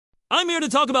I'm here to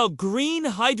talk about green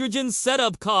hydrogen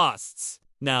setup costs.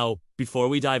 Now, before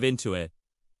we dive into it,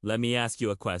 let me ask you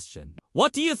a question.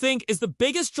 What do you think is the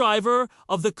biggest driver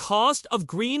of the cost of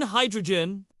green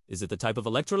hydrogen? Is it the type of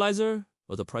electrolyzer,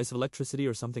 or the price of electricity,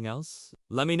 or something else?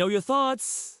 Let me know your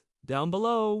thoughts down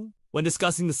below. When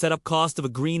discussing the setup cost of a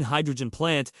green hydrogen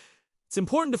plant, it's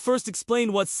important to first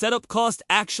explain what setup cost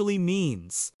actually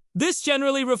means. This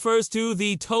generally refers to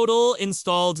the total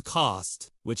installed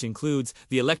cost, which includes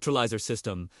the electrolyzer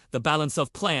system, the balance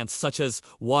of plants such as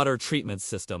water treatment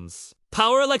systems,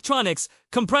 power electronics,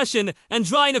 compression and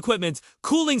drying equipment,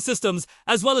 cooling systems,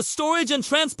 as well as storage and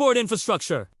transport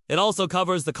infrastructure. It also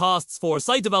covers the costs for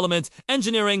site development,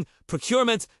 engineering,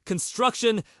 procurement,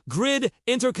 construction, grid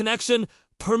interconnection,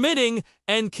 permitting,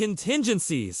 and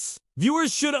contingencies.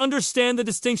 Viewers should understand the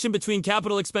distinction between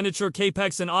capital expenditure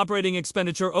 (CAPEX) and operating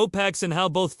expenditure (OPEX) and how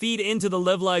both feed into the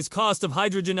levelized cost of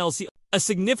hydrogen LC. A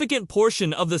significant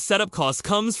portion of the setup cost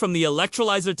comes from the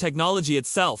electrolyzer technology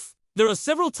itself. There are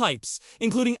several types,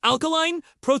 including alkaline,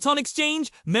 proton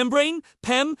exchange, membrane,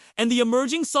 PEM, and the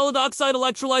emerging solid oxide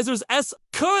electrolyzers S.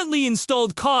 Currently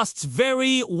installed costs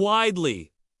vary widely.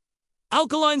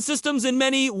 Alkaline systems in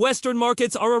many Western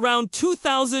markets are around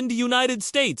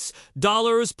 $2,000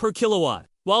 dollars per kilowatt,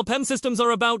 while PEM systems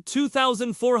are about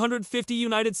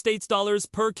 $2,450 dollars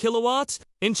per kilowatt.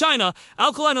 In China,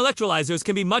 alkaline electrolyzers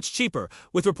can be much cheaper,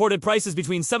 with reported prices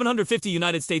between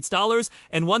 $750 dollars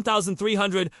and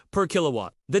 $1,300 per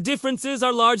kilowatt. The differences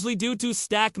are largely due to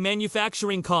stack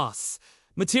manufacturing costs,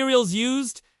 materials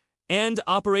used, and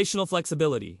operational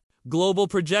flexibility. Global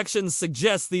projections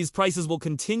suggest these prices will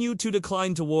continue to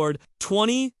decline toward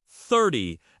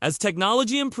 2030 as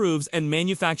technology improves and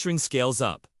manufacturing scales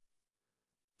up.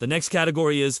 The next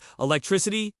category is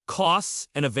electricity, costs,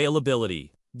 and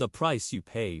availability, the price you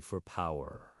pay for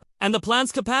power. And the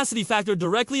plant's capacity factor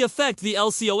directly affect the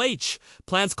LCOH.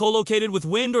 Plants co-located with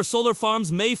wind or solar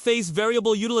farms may face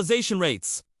variable utilization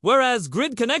rates, whereas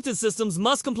grid-connected systems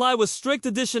must comply with strict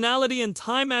additionality and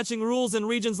time-matching rules in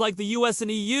regions like the US and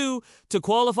EU to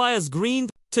qualify as green.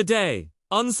 Today,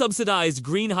 unsubsidized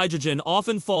green hydrogen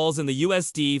often falls in the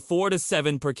USD 4 to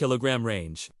 7 per kilogram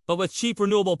range. But with cheap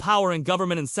renewable power and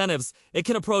government incentives, it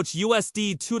can approach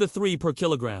USD 2 to 3 per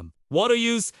kilogram. Water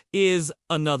use is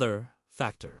another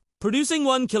factor. Producing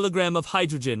 1 kilogram of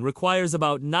hydrogen requires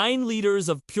about 9 liters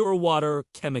of pure water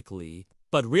chemically.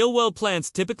 But real-world plants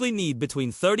typically need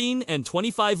between 13 and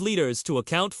 25 liters to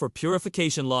account for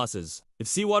purification losses. If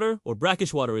seawater or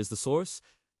brackish water is the source,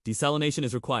 desalination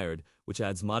is required, which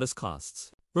adds modest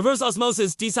costs. Reverse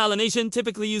osmosis desalination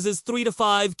typically uses 3 to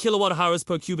 5 kilowatt-hours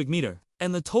per cubic meter,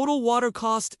 and the total water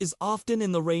cost is often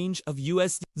in the range of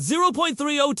USD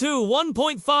 0.302 to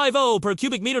 1.50 per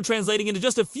cubic meter, translating into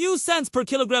just a few cents per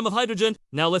kilogram of hydrogen.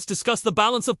 Now let's discuss the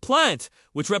balance of plant,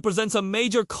 which represents a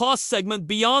major cost segment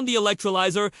beyond the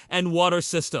electrolyzer and water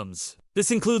systems.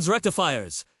 This includes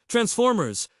rectifiers,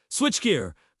 transformers,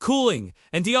 switchgear, cooling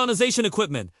and deionization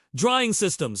equipment, drying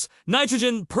systems,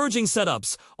 nitrogen purging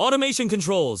setups, automation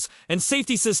controls, and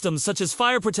safety systems such as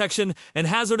fire protection and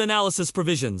hazard analysis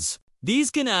provisions.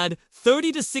 These can add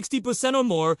 30 to 60% or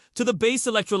more to the base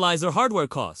electrolyzer hardware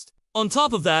cost. On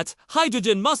top of that,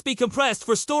 hydrogen must be compressed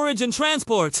for storage and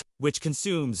transport, which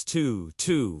consumes 2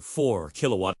 to 4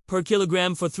 kilowatt per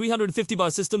kilogram for 350 bar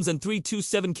systems and 3 to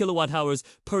 7 kilowatt hours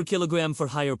per kilogram for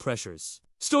higher pressures.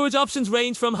 Storage options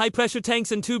range from high-pressure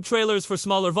tanks and tube trailers for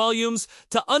smaller volumes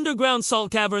to underground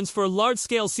salt caverns for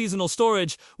large-scale seasonal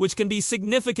storage, which can be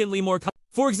significantly more costly.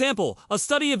 For example, a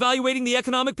study evaluating the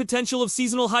economic potential of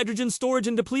seasonal hydrogen storage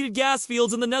in depleted gas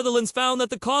fields in the Netherlands found that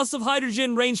the cost of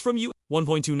hydrogen ranged from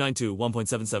 $1.29 to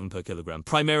 $1.77 per kilogram,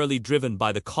 primarily driven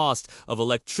by the cost of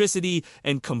electricity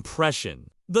and compression.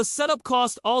 The setup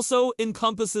cost also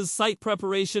encompasses site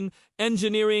preparation,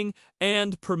 engineering,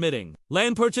 and permitting,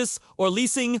 land purchase or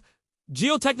leasing,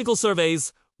 geotechnical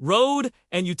surveys, road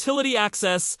and utility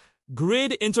access,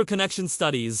 grid interconnection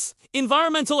studies,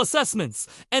 environmental assessments,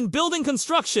 and building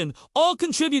construction all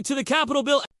contribute to the capital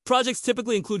bill. Projects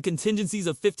typically include contingencies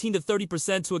of 15 to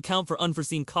 30% to account for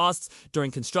unforeseen costs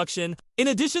during construction. In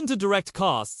addition to direct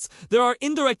costs, there are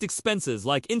indirect expenses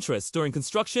like interest during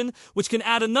construction, which can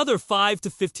add another 5 to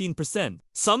 15%.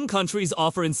 Some countries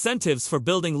offer incentives for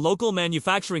building local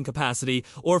manufacturing capacity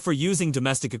or for using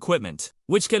domestic equipment,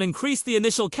 which can increase the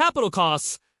initial capital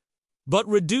costs but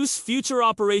reduce future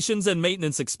operations and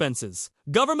maintenance expenses.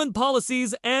 Government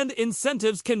policies and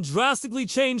incentives can drastically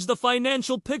change the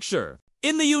financial picture.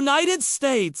 In the United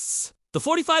States, the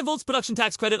 45 volts production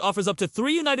tax credit offers up to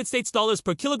 $3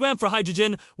 per kilogram for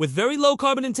hydrogen with very low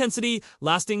carbon intensity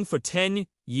lasting for 10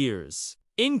 years.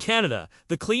 In Canada,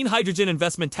 the Clean Hydrogen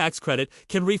Investment Tax Credit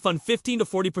can refund 15 to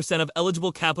 40% of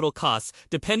eligible capital costs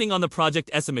depending on the project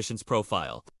emissions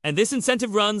profile, and this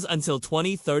incentive runs until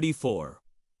 2034.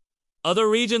 Other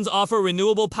regions offer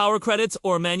renewable power credits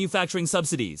or manufacturing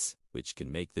subsidies, which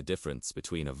can make the difference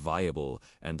between a viable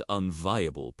and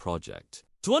unviable project.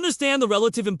 To understand the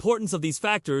relative importance of these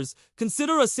factors,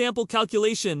 consider a sample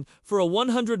calculation for a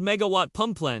 100 megawatt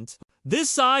pump plant.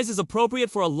 This size is appropriate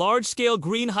for a large-scale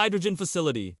green hydrogen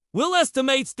facility. We'll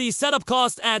estimate the setup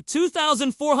cost at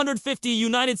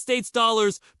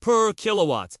 $2,450 per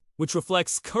kilowatt, which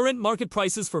reflects current market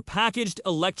prices for packaged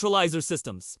electrolyzer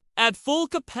systems. At full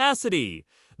capacity,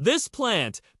 this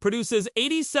plant produces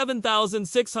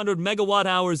 87,600 megawatt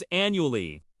hours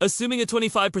annually. Assuming a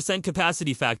 25%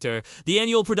 capacity factor, the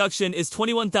annual production is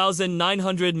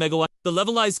 21,900 megawatts. The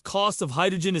levelized cost of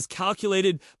hydrogen is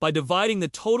calculated by dividing the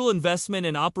total investment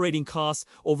and operating costs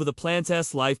over the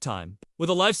plant's lifetime. With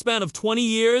a lifespan of 20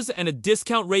 years and a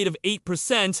discount rate of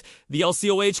 8%, the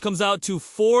LCOH comes out to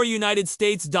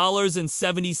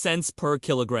 $4.70 per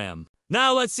kilogram.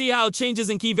 Now let's see how changes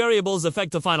in key variables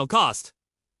affect the final cost.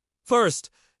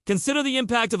 First, consider the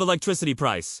impact of electricity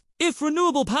price. If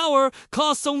renewable power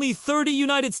costs only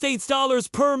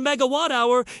 $30 per megawatt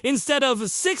hour instead of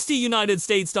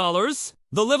 $60,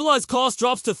 the levelized cost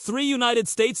drops to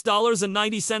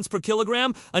 $3.90 per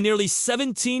kilogram, a nearly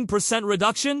 17%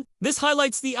 reduction. This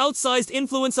highlights the outsized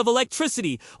influence of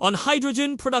electricity on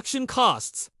hydrogen production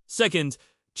costs. Second,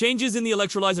 changes in the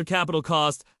electrolyzer capital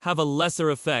cost have a lesser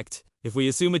effect. If we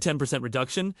assume a 10%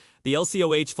 reduction, the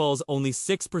LCOH falls only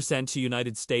 6% to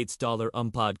United States dollar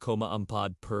umpad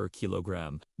per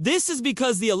kilogram. This is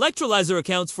because the electrolyzer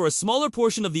accounts for a smaller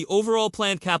portion of the overall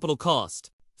plant capital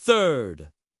cost. Third,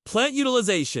 plant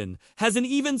utilization has an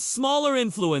even smaller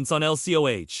influence on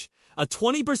LCOH. A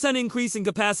 20% increase in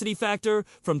capacity factor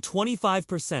from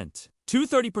 25% to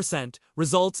 30%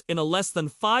 results in a less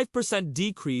than 5%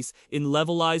 decrease in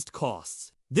levelized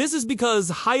costs. This is because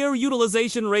higher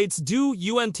utilization rates do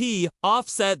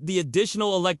offset the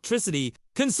additional electricity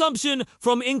consumption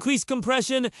from increased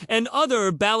compression and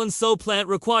other balanced flow plant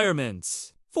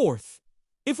requirements. Fourth,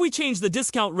 if we change the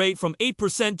discount rate from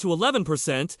 8% to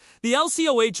 11%, the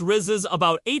LCOH rises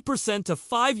about 8% to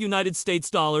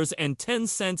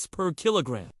 $5.10 per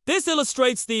kilogram. This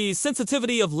illustrates the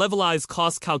sensitivity of levelized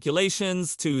cost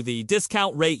calculations to the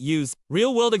discount rate used.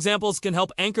 Real-world examples can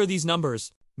help anchor these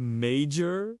numbers.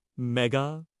 Major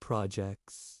mega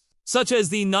projects, such as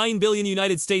the $9 billion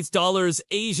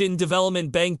Asian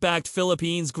Development Bank-backed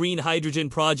Philippines Green Hydrogen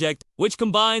Project, which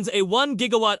combines a 1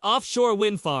 gigawatt offshore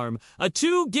wind farm, a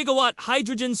 2 gigawatt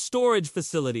hydrogen storage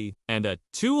facility, and a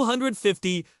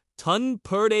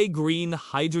 250-ton-per-day green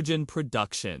hydrogen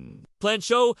production. Plants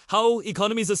show how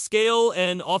economies of scale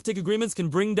and offtake agreements can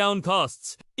bring down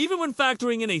costs. Even when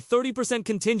factoring in a 30%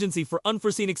 contingency for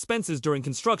unforeseen expenses during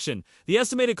construction, the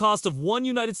estimated cost of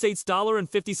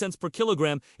 $1.50 per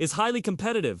kilogram is highly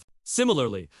competitive.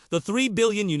 Similarly, the $3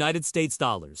 billion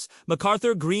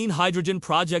MacArthur Green Hydrogen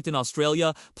Project in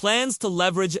Australia plans to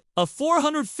leverage a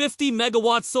 450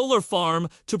 megawatt solar farm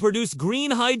to produce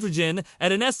green hydrogen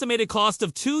at an estimated cost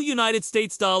of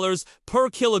 $2 per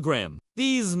kilogram.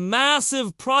 These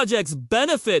massive projects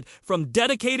benefit from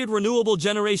dedicated renewable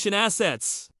generation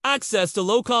assets, access to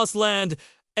low-cost land,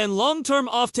 and long-term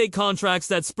offtake contracts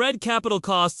that spread capital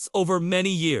costs over many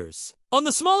years. On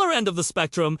the smaller end of the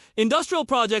spectrum, industrial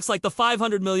projects like the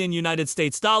 $500 million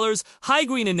High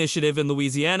Green Initiative in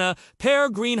Louisiana pair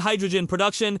green hydrogen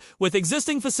production with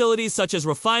existing facilities such as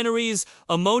refineries,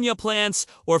 ammonia plants,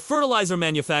 or fertilizer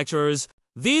manufacturers.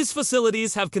 These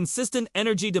facilities have consistent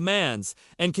energy demands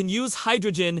and can use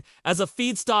hydrogen as a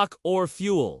feedstock or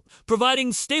fuel,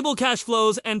 providing stable cash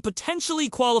flows and potentially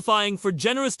qualifying for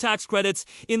generous tax credits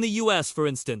in the U.S., for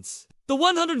instance. The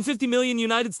 $150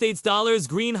 million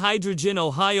Green Hydrogen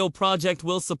Ohio project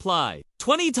will supply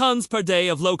 20 tons per day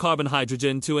of low-carbon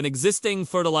hydrogen to an existing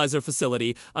fertilizer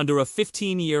facility under a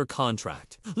 15-year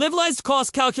contract. Levelized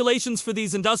cost calculations for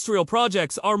these industrial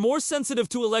projects are more sensitive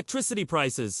to electricity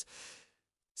prices,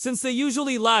 since they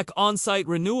usually lack on-site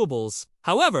renewables.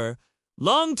 However,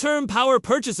 long-term power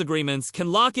purchase agreements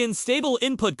can lock in stable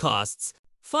input costs.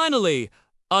 Finally,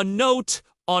 a note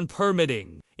on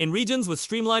permitting. In regions with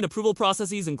streamlined approval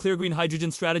processes and clear green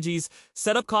hydrogen strategies,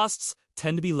 setup costs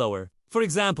tend to be lower. For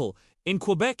example, in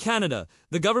Quebec, Canada,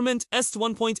 the government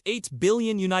 $1.8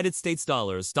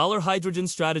 billion dollar hydrogen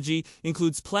strategy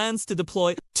includes plans to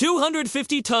deploy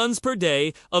 250 tons per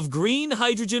day of green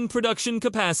hydrogen production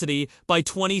capacity by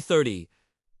 2030.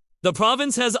 The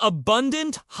province has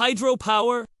abundant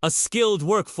hydropower, a skilled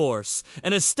workforce,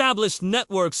 and established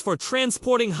networks for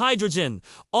transporting hydrogen,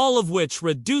 all of which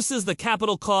reduces the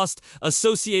capital cost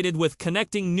associated with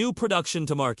connecting new production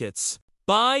to markets.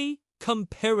 By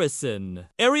comparison,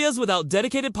 areas without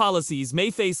dedicated policies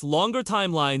may face longer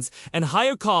timelines and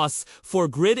higher costs for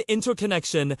grid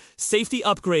interconnection, safety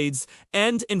upgrades,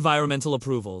 and environmental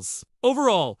approvals.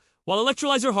 Overall, while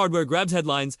electrolyzer hardware grabs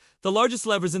headlines, the largest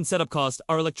levers in setup cost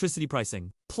are electricity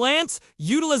pricing, plant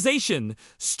utilization,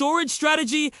 storage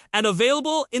strategy, and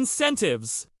available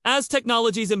incentives. As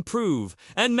technologies improve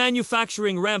and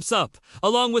manufacturing ramps up,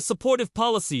 along with supportive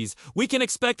policies, we can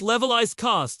expect levelized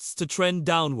costs to trend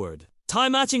downward.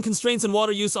 Time-matching constraints and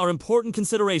water use are important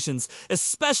considerations,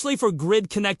 especially for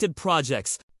grid-connected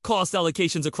projects. Cost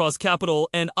allocations across capital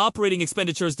and operating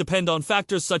expenditures depend on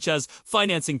factors such as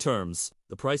financing terms,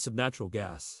 the price of natural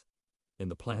gas, and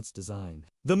the plant's design.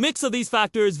 The mix of these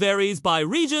factors varies by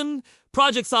region,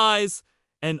 project size,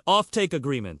 and offtake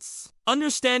agreements.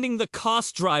 Understanding the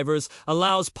cost drivers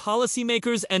allows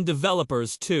policymakers and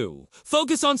developers to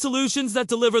focus on solutions that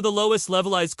deliver the lowest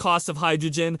levelized cost of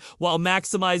hydrogen while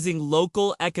maximizing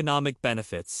local economic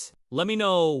benefits. Let me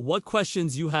know what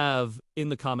questions you have in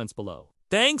the comments below.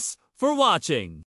 Thanks for watching.